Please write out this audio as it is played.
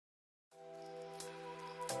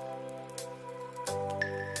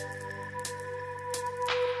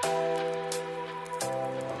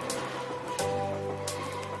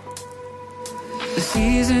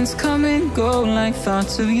seasons come and go like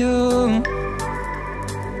thoughts of you.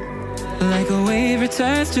 Like a wave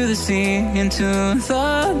returns to the sea, into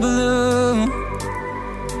the blue.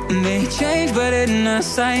 They change but in a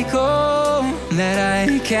cycle that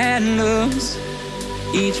I can't lose.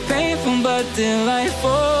 Each painful but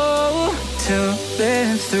delightful to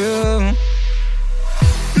live through.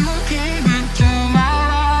 You came into my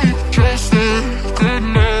life just like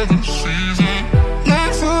another season.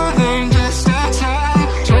 Not for them, just a time,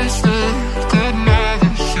 just like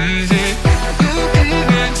another season. You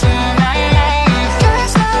came into my life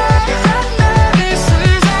just like another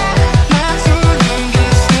season. Not for them,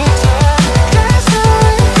 just a time, just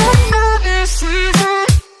like another season.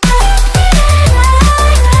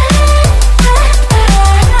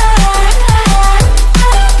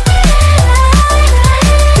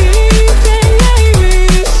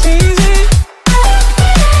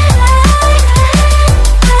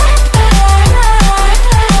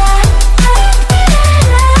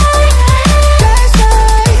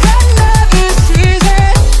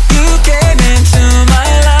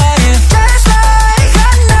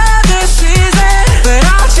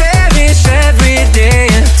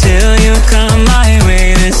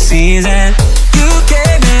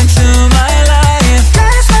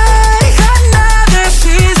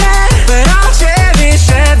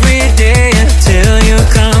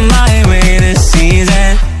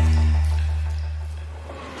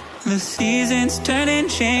 The seasons turn and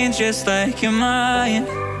change just like you're mine.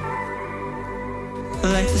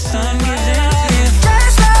 Like the sun gives into you.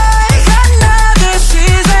 Just like another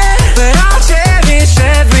season. But I'll cherish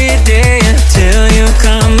every day until you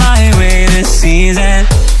come my way this season.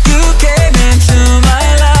 You came into my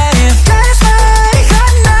life just like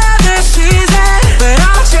another season. But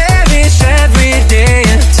I'll cherish every day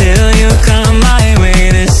until you come my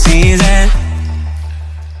way this season.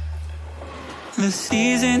 The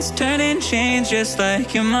seasons turn and change just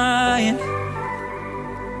like you're mine.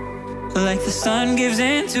 Like the sun gives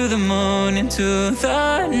into the moon, into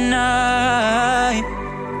the night.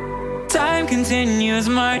 Time continues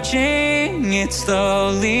marching, it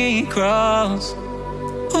slowly crawls.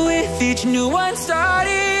 With each new one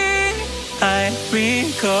starting, I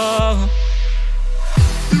recall